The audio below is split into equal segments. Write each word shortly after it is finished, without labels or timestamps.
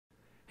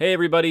Hey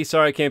everybody,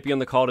 sorry I can't be on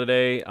the call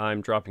today.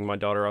 I'm dropping my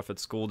daughter off at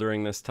school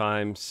during this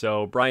time.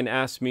 So Brian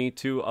asked me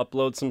to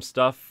upload some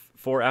stuff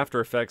for After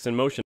Effects and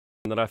Motion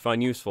that I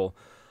find useful.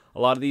 A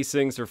lot of these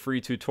things are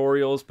free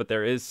tutorials, but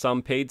there is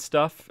some paid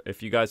stuff.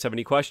 If you guys have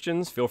any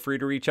questions, feel free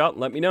to reach out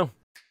and let me know.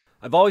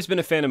 I've always been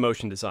a fan of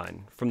motion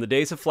design, from the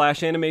days of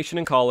Flash animation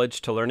in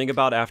college to learning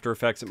about After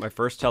Effects at my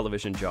first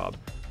television job.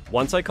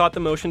 Once I caught the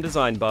motion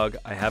design bug,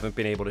 I haven't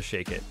been able to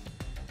shake it.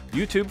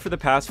 YouTube for the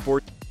past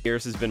 4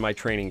 years has been my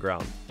training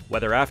ground.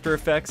 Whether After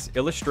Effects,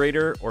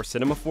 Illustrator, or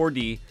Cinema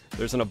 4D,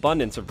 there's an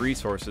abundance of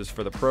resources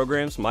for the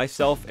programs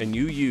myself and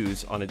you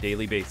use on a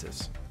daily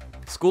basis.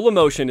 School of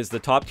Motion is the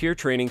top-tier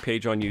training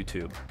page on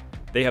YouTube.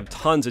 They have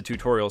tons of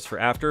tutorials for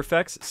After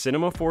Effects,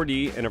 Cinema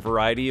 4D, and a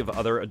variety of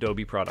other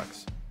Adobe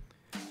products.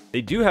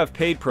 They do have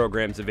paid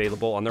programs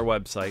available on their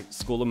website,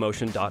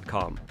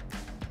 schoolofmotion.com.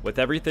 With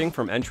everything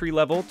from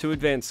entry-level to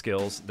advanced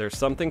skills, there's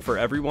something for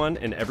everyone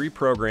in every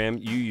program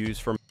you use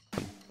for motion.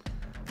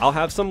 I'll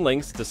have some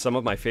links to some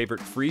of my favorite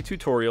free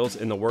tutorials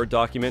in the Word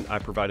document I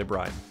provided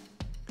Brian.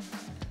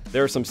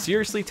 There are some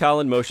seriously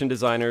talented motion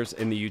designers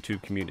in the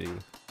YouTube community.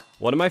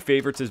 One of my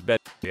favorites is Ben.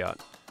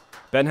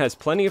 Ben has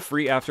plenty of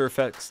free After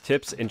Effects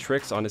tips and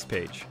tricks on his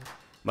page.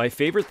 My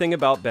favorite thing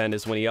about Ben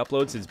is when he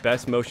uploads his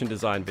best motion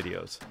design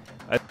videos.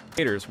 As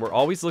creators, we're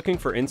always looking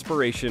for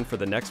inspiration for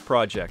the next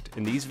project,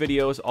 and these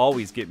videos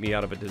always get me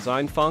out of a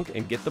design funk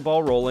and get the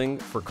ball rolling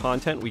for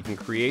content we can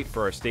create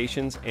for our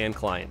stations and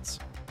clients.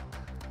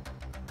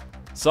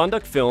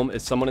 Sonduck Film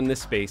is someone in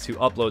this space who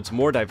uploads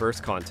more diverse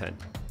content.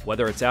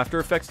 Whether it's After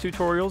Effects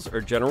tutorials or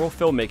general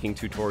filmmaking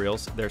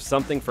tutorials, there's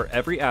something for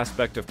every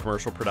aspect of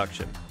commercial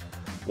production.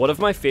 One of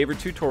my favorite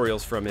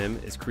tutorials from him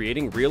is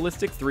creating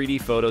realistic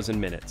 3D photos in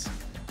minutes.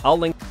 I'll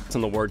link this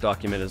in the Word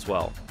document as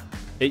well.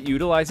 It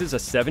utilizes a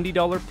 $70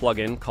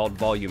 plugin called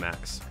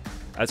VolumeX.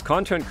 As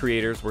content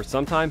creators, we're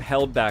sometimes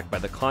held back by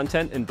the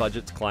content and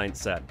budgets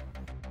clients set.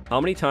 How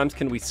many times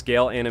can we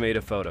scale animate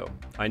a photo?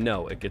 I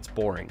know, it gets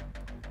boring.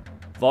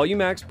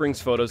 VolumeX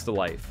brings photos to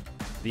life.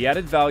 The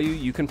added value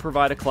you can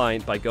provide a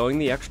client by going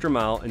the extra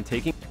mile and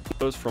taking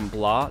photos from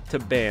blah to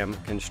bam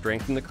can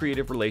strengthen the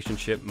creative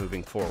relationship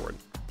moving forward.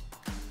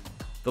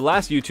 The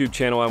last YouTube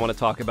channel I want to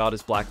talk about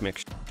is Black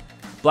Mixture.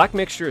 Black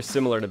Mixture is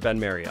similar to Ben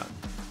Marriott.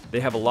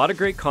 They have a lot of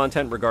great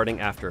content regarding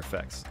After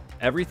Effects,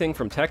 everything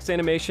from text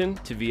animation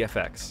to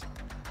VFX.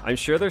 I'm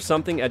sure there's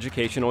something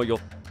educational you'll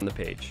find on the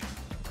page.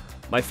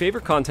 My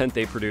favorite content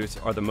they produce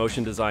are the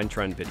motion design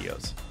trend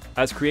videos.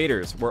 As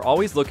creators, we're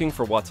always looking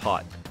for what's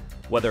hot.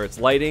 Whether it's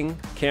lighting,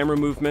 camera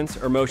movements,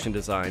 or motion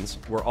designs,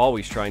 we're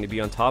always trying to be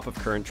on top of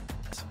current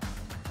trends.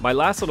 My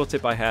last little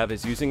tip I have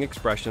is using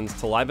expressions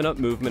to liven up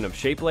movement of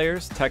shape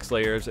layers, text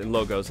layers, and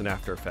logos in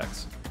After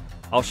Effects.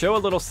 I'll show a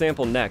little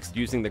sample next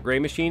using the Gray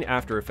Machine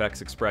After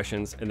Effects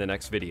expressions in the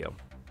next video.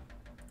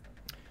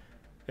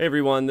 Hey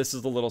everyone, this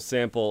is a little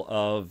sample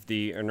of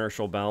the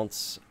inertial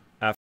bounce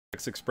After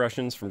Effects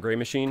expressions from Gray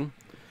Machine.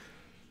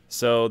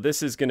 So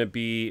this is going to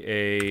be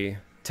a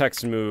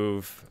text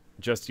move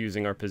just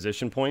using our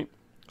position point.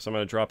 So I'm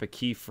going to drop a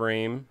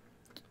keyframe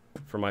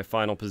for my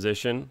final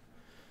position.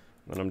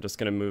 And I'm just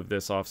going to move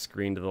this off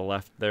screen to the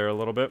left there a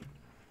little bit.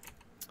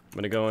 I'm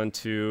going to go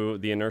into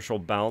the inertial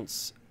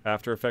bounce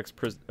After Effects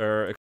expression.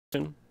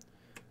 I'm going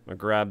to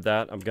grab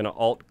that. I'm going to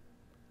Alt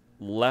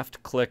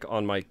left click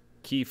on my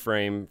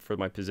keyframe for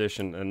my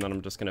position, and then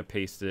I'm just going to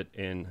paste it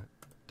in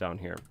down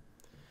here.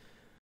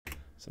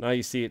 So now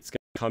you see it's going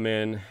to come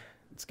in.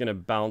 It's going to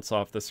bounce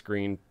off the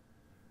screen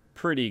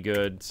pretty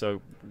good,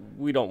 so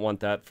we don't want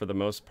that for the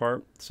most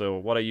part. So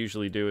what I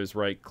usually do is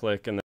right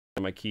click and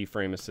then my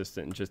keyframe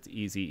assistant and just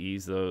easy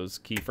ease those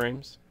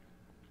keyframes.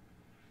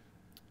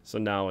 So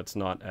now it's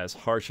not as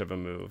harsh of a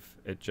move.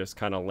 It just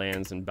kind of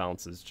lands and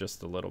bounces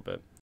just a little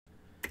bit.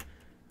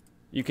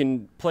 You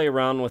can play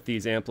around with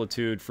these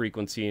amplitude,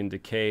 frequency, and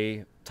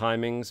decay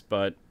timings,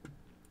 but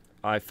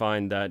I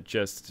find that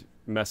just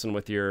messing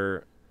with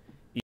your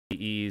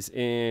easy ease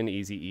in,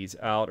 easy ease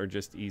out, or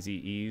just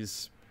easy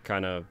ease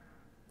kind of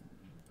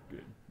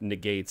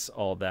negates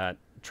all that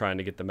trying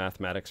to get the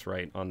mathematics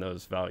right on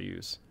those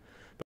values.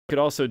 But you could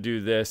also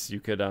do this. You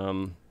could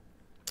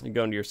you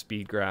go into your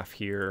speed graph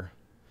here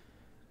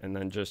and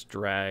then just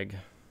drag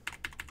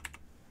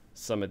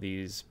some of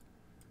these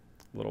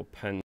little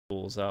pen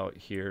tools out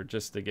here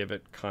just to give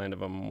it kind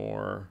of a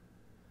more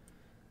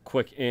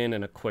quick in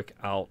and a quick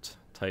out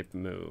type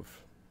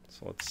move.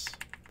 So let's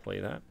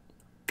play that.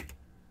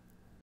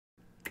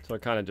 So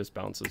it kind of just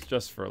bounces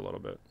just for a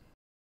little bit.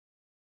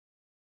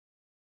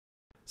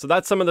 So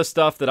that's some of the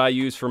stuff that I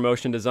use for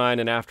motion design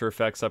and After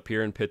Effects up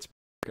here in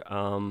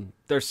Pittsburgh.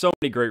 There's so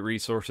many great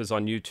resources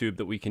on YouTube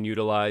that we can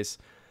utilize.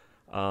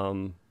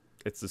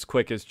 It's as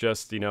quick as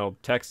just,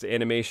 text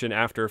animation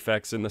After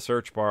Effects in the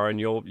search bar and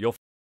you'll find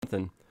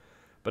something.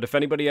 But if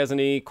anybody has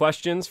any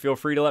questions, feel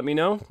free to let me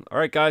know. All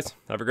right, guys,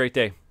 have a great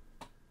day.